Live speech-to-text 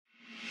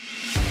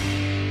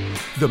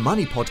The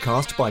Money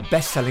Podcast by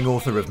best-selling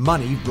author of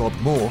Money, Rob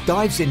Moore,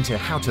 dives into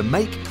how to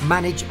make,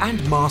 manage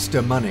and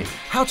master money.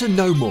 How to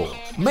know more,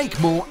 make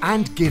more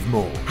and give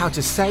more. How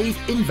to save,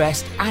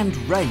 invest and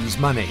raise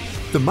money.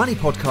 The Money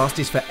Podcast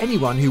is for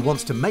anyone who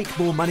wants to make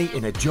more money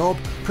in a job,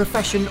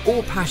 profession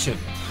or passion.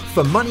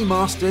 For money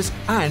masters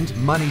and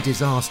money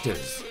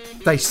disasters.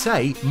 They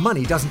say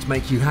money doesn't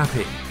make you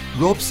happy.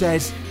 Rob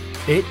says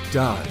it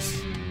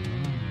does.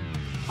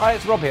 Hi,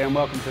 it's Rob here and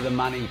welcome to the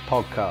Money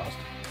Podcast.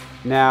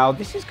 Now,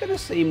 this is going to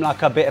seem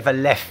like a bit of a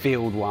left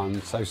field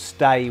one, so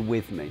stay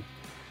with me.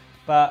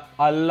 But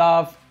I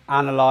love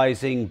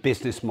analysing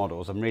business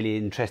models. I'm really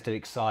interested,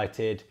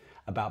 excited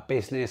about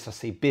business. I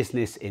see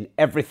business in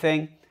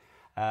everything.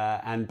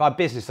 And by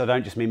business, I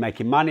don't just mean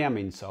making money. I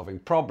mean solving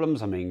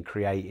problems. I mean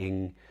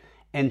creating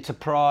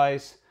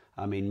enterprise.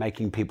 I mean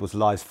making people's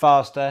lives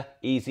faster,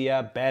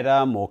 easier,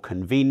 better, more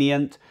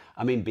convenient.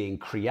 I mean being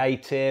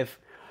creative.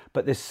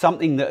 But there's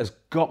something that has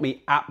got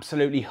me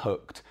absolutely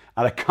hooked.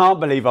 And I can't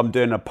believe I'm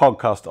doing a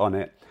podcast on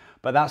it,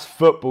 but that's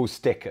football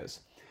stickers.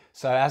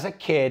 So as a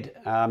kid,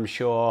 I'm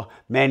sure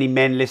many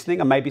men listening,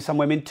 and maybe some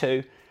women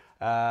too,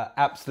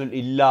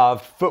 absolutely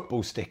loved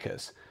football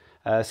stickers.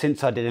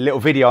 Since I did a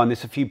little video on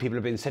this, a few people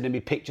have been sending me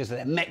pictures of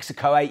their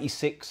Mexico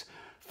 86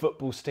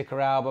 football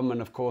sticker album,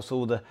 and of course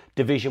all the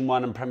Division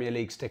 1 and Premier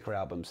League sticker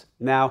albums.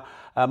 Now,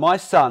 my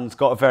son's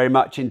got very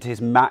much into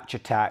his Match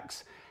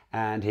Attax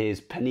and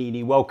his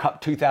Panini World Cup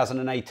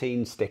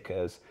 2018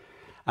 stickers.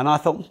 And I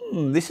thought,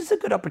 this is a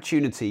good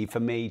opportunity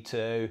for me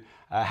to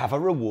have a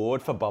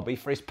reward for Bobby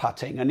for his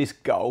putting and his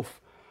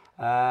golf.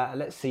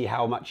 Let's see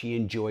how much he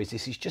enjoys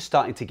this. He's just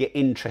starting to get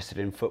interested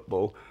in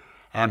football.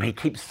 He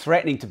keeps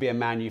threatening to be a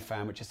Man U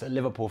fan, which as a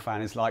Liverpool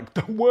fan is like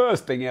the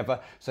worst thing ever.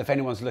 So if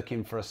anyone's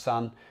looking for a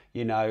son,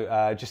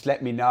 just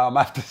let me know. I'm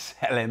going to have to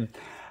sell him.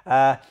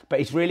 But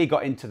he's really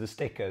got into the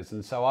stickers.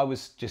 And so I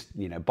was just,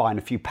 buying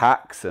a few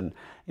packs and,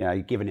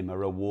 giving him a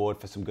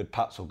reward for some good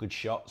putts or good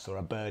shots or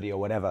a birdie or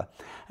whatever.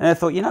 And I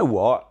thought,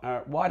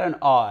 why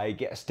don't I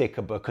get a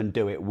sticker book and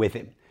do it with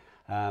him?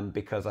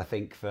 Because I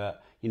think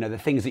that, the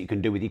things that you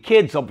can do with your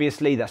kids,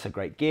 obviously, that's a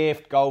great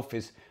gift. Golf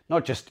is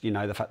not just,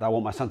 the fact that I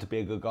want my son to be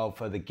a good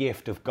golfer. The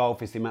gift of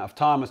golf is the amount of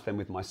time I spend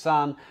with my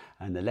son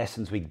and the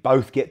lessons we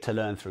both get to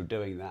learn through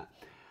doing that.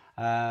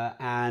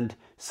 And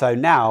so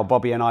now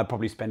Bobby and I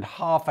probably spend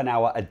half an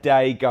hour a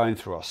day going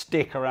through our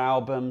sticker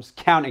albums,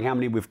 counting how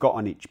many we've got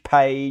on each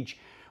page.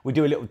 We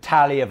do a little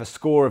tally of a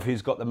score of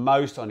who's got the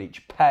most on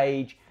each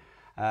page.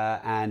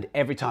 And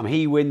every time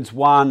he wins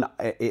one,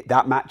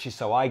 that matches,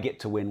 so I get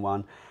to win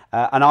one.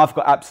 And I've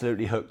got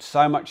absolutely hooked,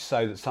 so much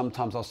so that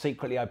sometimes I'll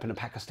secretly open a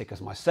pack of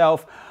stickers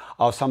myself.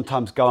 I'll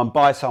sometimes go and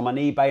buy some on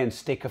eBay and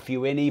stick a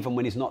few in, even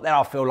when he's not there.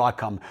 I feel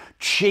like I'm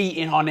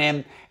cheating on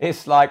him.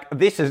 It's like,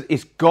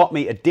 it's got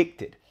me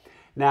addicted.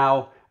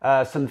 Now,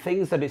 some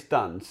things that it's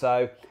done.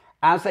 So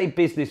as a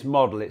business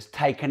model, it's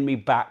taken me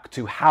back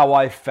to how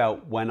I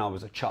felt when I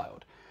was a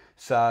child.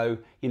 So,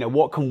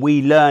 what can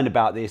we learn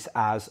about this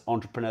as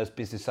entrepreneurs,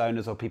 business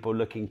owners, or people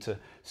looking to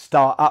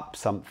start up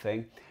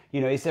something?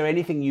 Is there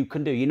anything you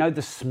can do?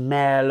 The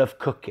smell of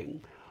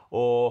cooking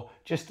or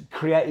just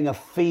creating a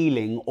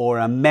feeling or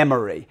a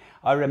memory.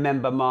 I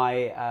remember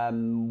my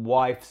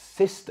wife's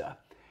sister.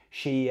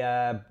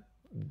 There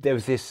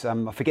was this,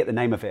 I forget the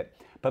name of it,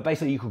 but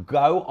basically you could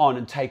go on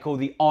and take all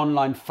the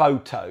online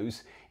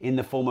photos in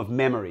the form of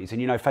memories.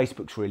 And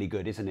Facebook's really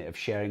good, isn't it, of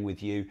sharing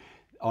with you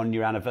on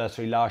your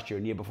anniversary last year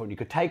and year before. And you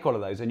could take all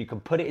of those and you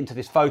could put it into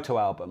this photo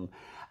album.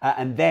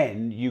 And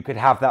then you could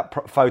have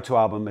that photo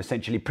album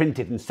essentially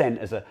printed and sent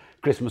as a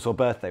Christmas or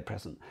birthday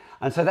present.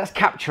 And so that's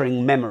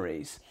capturing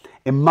memories,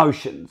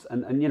 emotions,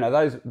 and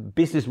those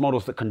business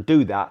models that can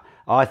do that.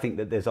 I think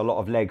that there's a lot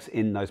of legs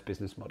in those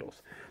business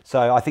models.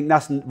 So I think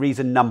that's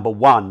reason number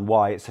one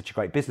why it's such a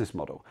great business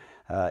model.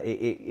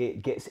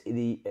 It gets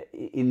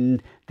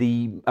in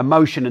the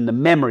emotion and the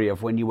memory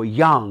of when you were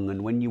young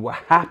and when you were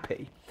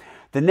happy.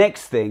 The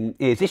next thing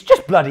is, it's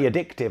just bloody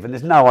addictive, and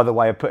there's no other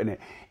way of putting it.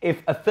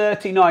 If a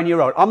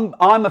 39-year-old,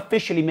 I'm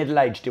officially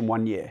middle-aged in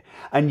 1 year,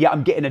 and yet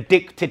I'm getting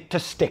addicted to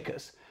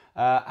stickers.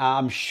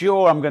 I'm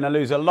sure I'm going to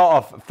lose a lot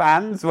of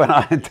fans when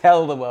I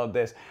tell the world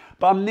this,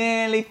 but I'm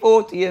nearly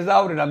 40 years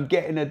old and I'm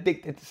getting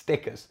addicted to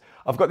stickers.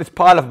 I've got this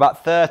pile of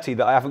about 30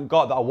 that I haven't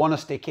got that I want to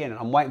stick in, and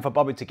I'm waiting for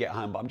Bobby to get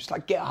home, but I'm just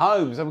like, get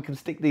home so we can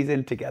stick these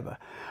in together.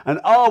 And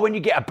when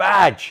you get a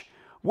badge,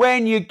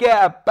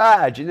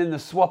 and then the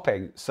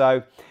swapping.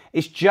 So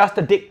it's just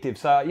addictive.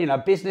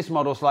 So, business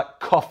models like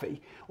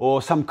coffee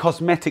or some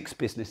cosmetics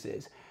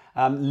businesses,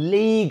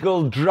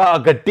 legal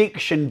drug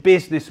addiction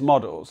business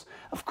models.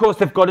 Of course,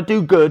 they've got to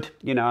do good,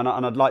 and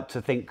I'd like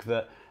to think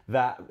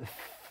that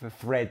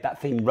thread, that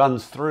theme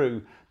runs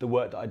through the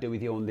work that I do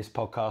with you on this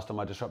podcast, on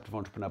my Disruptive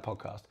Entrepreneur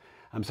podcast.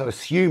 So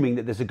assuming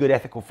that there's a good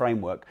ethical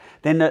framework,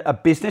 then a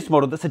business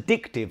model that's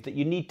addictive, that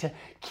you need to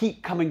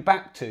keep coming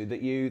back to,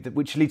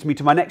 which leads me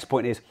to my next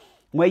point, is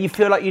where you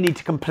feel like you need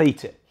to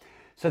complete it.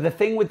 So the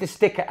thing with the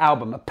sticker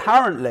album,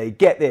 apparently,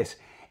 get this,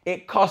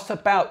 it costs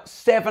about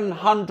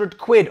 700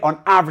 quid on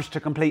average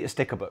to complete a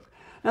sticker book.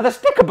 Now the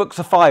sticker book's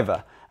a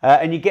fiver,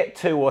 And you get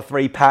 2 or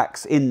 3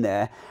 packs in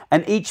there.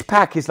 And each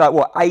pack is like,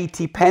 what,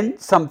 80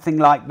 pence, something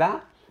like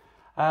that.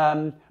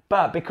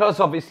 But because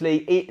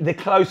obviously the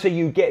closer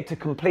you get to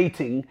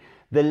completing,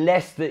 the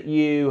less that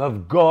you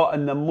have got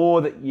and the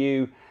more that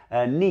you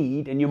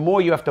need, and the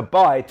more you have to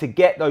buy to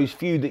get those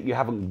few that you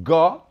haven't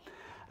got.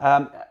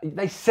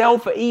 They sell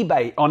on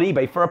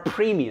eBay for a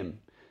premium.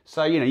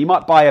 So, you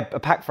might buy a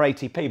pack for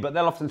 80p, but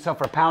they'll often sell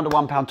for £1 or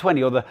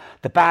 £1.20, or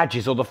the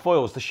badges or the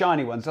foils, the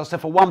shiny ones, they'll sell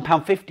for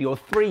 £1.50 or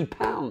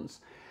 £3.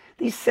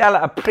 These sell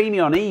at a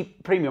premium on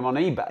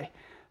eBay.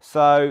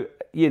 So,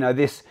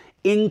 this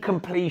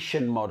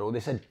incompletion model,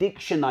 this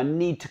addiction I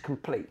need to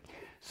complete.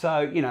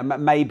 So,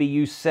 maybe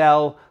you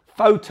sell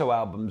photo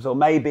albums, or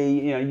maybe,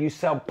 you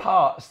sell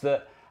parts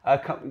that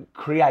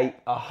create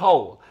a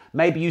whole.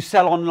 Maybe you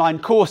sell online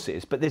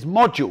courses, but there's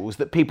modules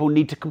that people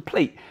need to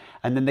complete.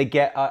 And then they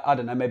get, I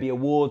don't know, maybe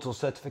awards or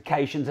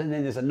certifications, and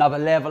then there's another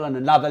level and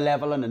another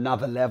level and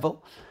another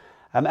level.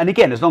 And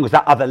again, as long as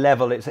that other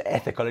level is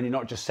ethical and you're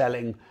not just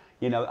selling,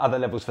 other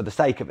levels for the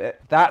sake of it,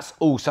 that's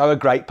also a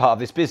great part of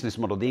this business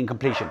model, the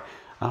incompletion.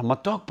 My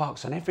dog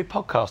barks on every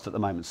podcast at the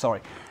moment, sorry.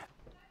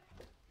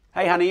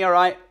 Hey, honey, you all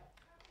right?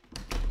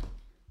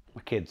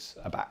 My kids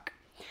are back.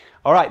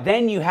 All right,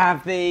 then you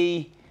have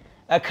the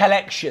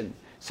collection.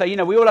 So,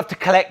 we all have to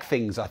collect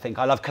things, I think.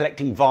 I love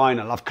collecting vinyl,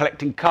 I love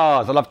collecting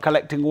cars, I love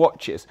collecting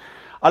watches.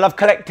 I love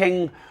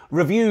collecting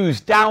reviews,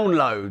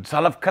 downloads, I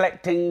love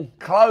collecting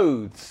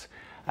clothes.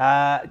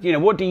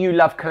 What do you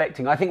love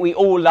collecting? I think we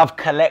all love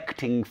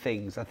collecting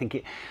things. I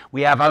think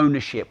we have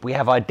ownership, we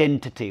have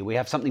identity, we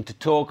have something to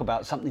talk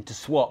about, something to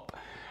swap.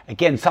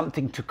 Again,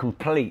 something to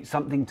complete,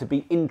 something to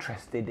be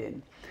interested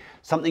in,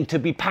 something to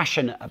be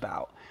passionate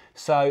about.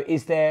 So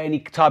is there any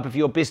type of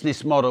your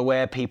business model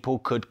where people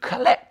could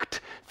collect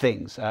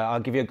things?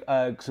 I'll give you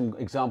some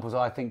examples,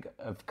 I think,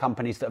 of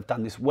companies that have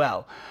done this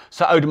well.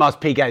 So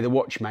Audemars Piguet, the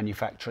watch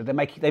manufacturer, they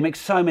make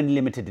so many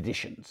limited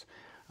editions.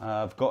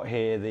 I've got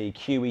here the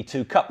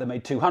QE2 Cup. They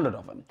made 200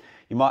 of them.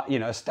 You might,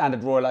 a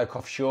standard Royal Oak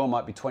offshore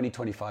might be 20,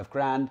 25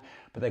 grand,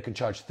 but they can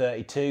charge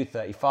 32,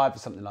 35 for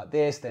something like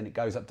this. Then it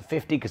goes up to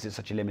 50 because it's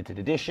such a limited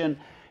edition.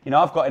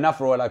 I've got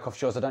enough Royal Oak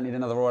offshores. I don't need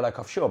another Royal Oak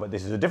offshore, but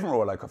this is a different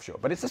Royal Oak offshore.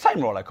 But it's the same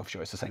Royal Oak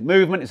offshore. It's the same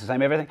movement. It's the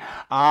same everything.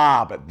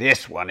 But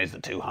this one is the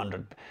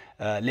 200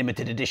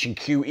 limited edition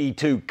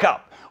QE2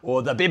 Cup,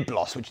 or the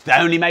Byblos, which they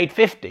only made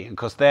 50. And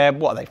because they're,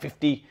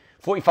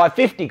 45,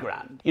 50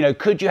 grand.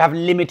 Could you have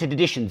limited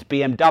editions?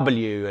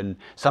 BMW and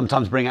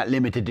sometimes bring out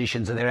limited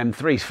editions of their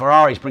M3s.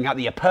 Ferraris bring out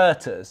the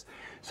Apertas.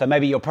 So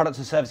maybe your products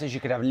and services, you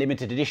could have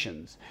limited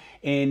editions.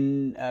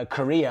 In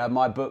Korea,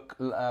 my book,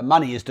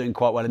 Money, is doing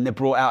quite well, and they've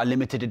brought out a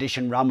limited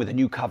edition run with a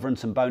new cover and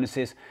some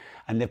bonuses,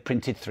 and they've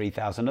printed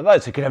 3,000 of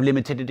those. So you could have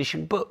limited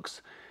edition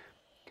books.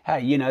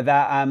 Hey,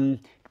 the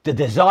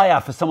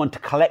desire for someone to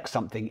collect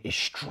something is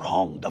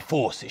strong. The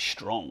force is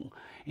strong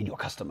in your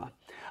customer.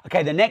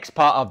 Okay, the next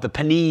part of the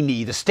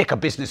Panini, the sticker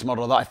business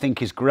model that I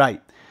think is great,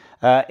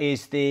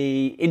 is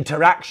the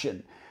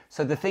interaction.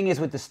 So the thing is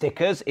with the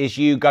stickers is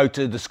you go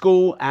to the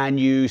school and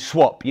you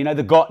swap,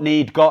 the got,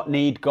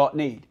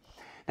 need.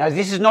 Now,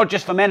 this is not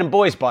just for men and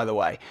boys, by the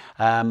way.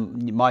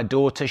 My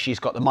daughter, she's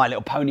got the My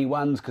Little Pony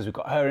ones because we've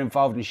got her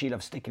involved and she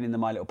loves sticking in the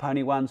My Little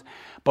Pony ones.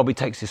 Bobby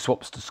takes his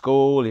swaps to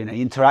school, he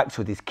interacts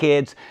with his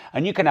kids.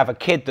 And you can have a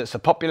kid that's a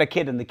popular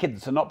kid and the kid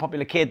that's a not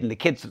popular kid and the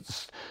kid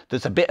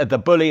that's a bit of the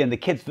bully and the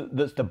kid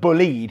that's the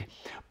bullied.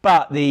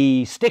 But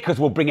the stickers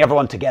will bring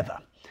everyone together.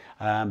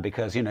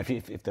 Because,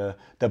 if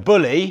the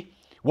bully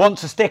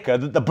wants a sticker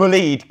that the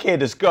bullied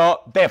kid has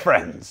got, they're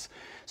friends.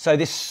 So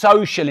this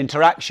social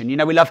interaction,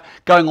 we love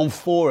going on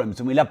forums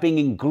and we love being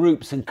in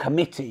groups and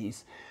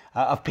committees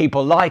of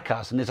people like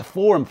us. And there's a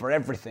forum for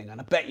everything. And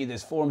I bet you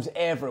there's forums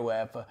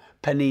everywhere for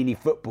Panini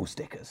football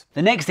stickers.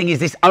 The next thing is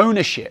this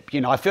ownership.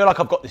 I feel like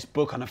I've got this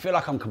book and I feel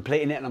like I'm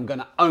completing it and I'm going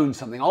to own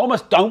something. I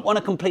almost don't want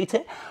to complete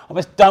it. I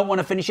almost don't want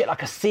to finish it,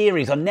 like a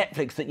series on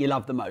Netflix that you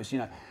love the most.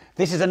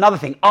 This is another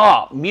thing,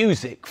 art,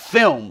 music,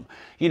 film.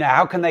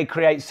 How can they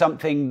create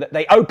something that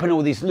they open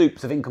all these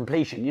loops of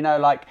incompletion?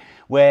 Like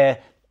where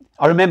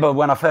I remember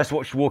when I first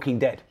watched Walking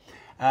Dead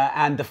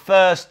and the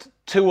first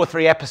 2 or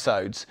 3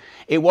 episodes,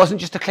 it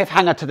wasn't just a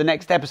cliffhanger to the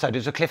next episode, it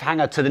was a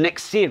cliffhanger to the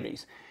next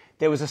series.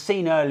 There was a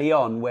scene early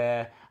on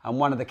where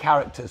one of the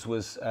characters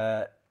was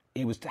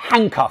he was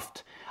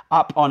handcuffed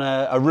up on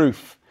a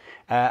roof.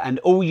 And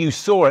all you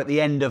saw at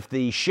the end of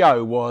the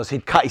show was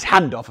he'd cut his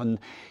hand off and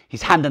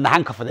his hand and the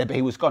handcuff were there, but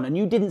he was gone. And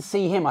you didn't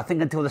see him, I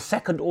think, until the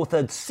 2nd or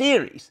 3rd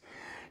series.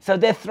 So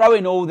they're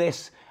throwing all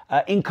this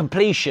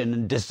incompletion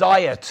and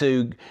desire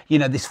to,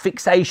 this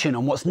fixation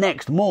on what's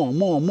next,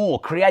 more,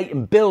 create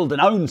and build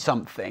and own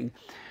something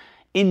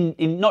in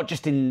not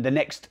just in the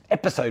next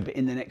episode, but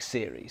in the next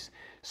series.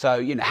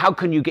 So, how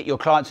can you get your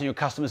clients and your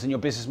customers and your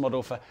business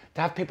model to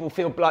have people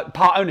feel like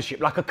part ownership,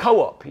 like a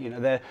co-op?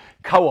 The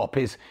co-op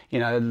is,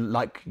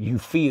 like you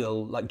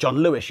feel, like John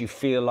Lewis, you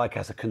feel like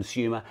as a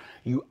consumer,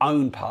 you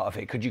own part of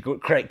it. Could you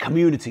create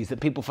communities that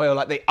people feel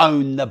like they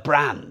own the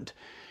brand?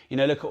 You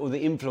know, look at all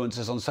the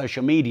influencers on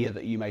social media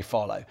that you may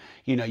follow.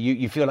 You know,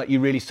 you feel like you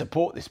really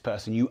support this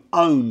person. You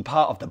own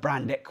part of the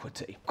brand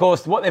equity. Of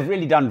course, what they've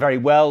really done very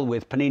well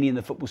with Panini and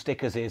the football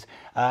stickers is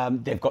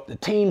they've got the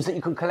teams that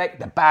you can collect,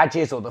 the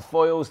badges or the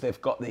foils.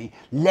 They've got the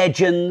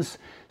legends.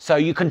 So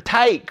you can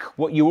take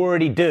what you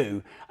already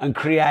do and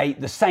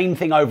create the same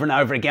thing over and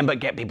over again,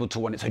 but get people to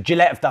want it. So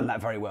Gillette have done that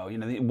very well. You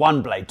know,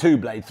 1 blade, 2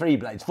 blades, 3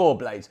 blades, 4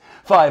 blades,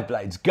 5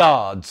 blades,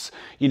 guards.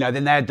 You know,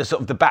 then they had the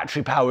sort of the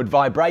battery-powered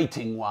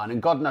vibrating one,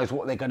 and God knows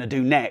what they're going to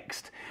do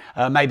next.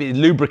 Maybe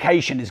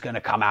lubrication is going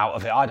to come out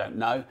of it. I don't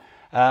know.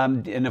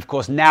 And of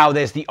course, now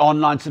there's the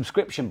online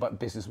subscription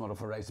business model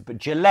for razors. But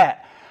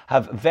Gillette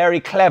have very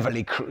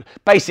cleverly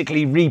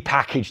basically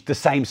repackaged the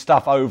same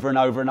stuff over and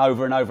over and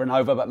over and over and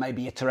over, but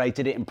maybe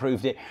iterated it,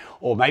 improved it,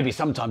 or maybe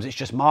sometimes it's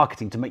just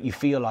marketing to make you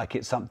feel like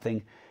it's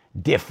something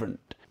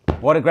different.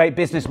 What a great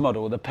business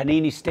model, the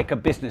Panini sticker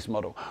business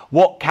model.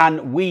 What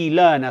can we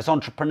learn as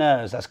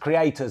entrepreneurs, as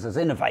creators, as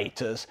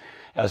innovators,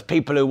 as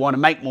people who want to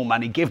make more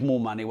money, give more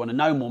money, want to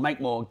know more,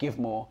 make more, give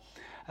more,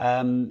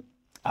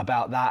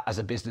 about that as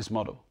a business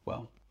model?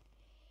 Well,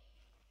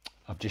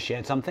 I've just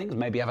shared some things.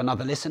 Maybe have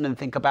another listen and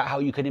think about how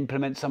you can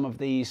implement some of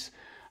these,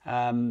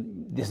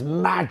 this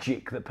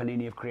magic that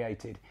Panini have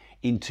created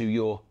into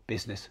your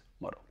business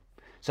model.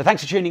 So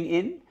thanks for tuning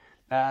in.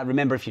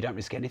 Remember, if you don't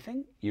risk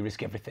anything, you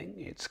risk everything.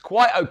 It's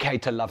quite okay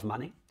to love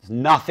money. There's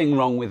nothing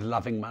wrong with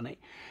loving money.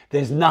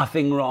 There's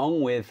nothing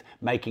wrong with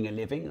making a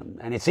living.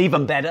 And it's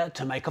even better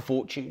to make a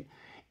fortune.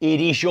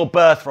 It is your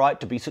birthright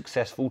to be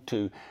successful,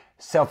 to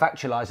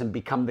self-actualize and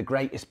become the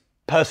greatest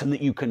person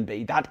that you can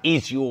be. That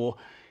is your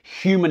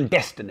human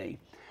destiny.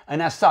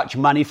 And as such,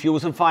 money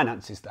fuels and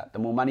finances that. The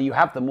more money you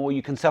have, the more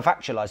you can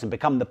self-actualize and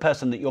become the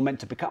person that you're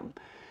meant to become.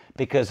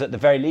 Because at the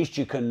very least,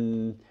 you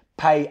can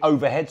pay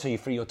overhead so you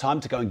free your time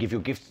to go and give your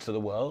gifts to the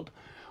world,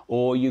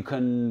 or you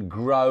can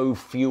grow,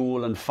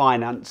 fuel and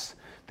finance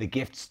the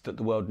gifts that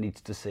the world needs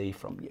to see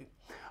from you.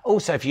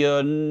 Also, if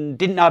you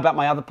didn't know about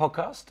my other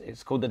podcast,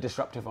 it's called The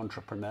Disruptive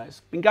Entrepreneur.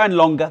 It's been going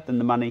longer than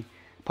the Money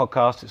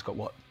podcast. It's got,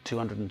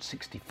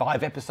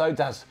 265 episodes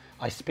as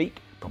I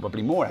speak,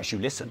 probably more as you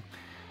listen.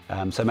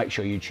 So make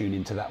sure you tune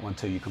into that one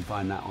too. You can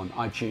find that on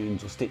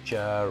iTunes or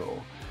Stitcher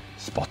or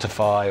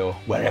Spotify or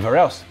wherever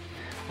else.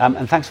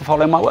 And thanks for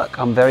following my work.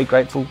 I'm very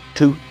grateful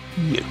to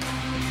you.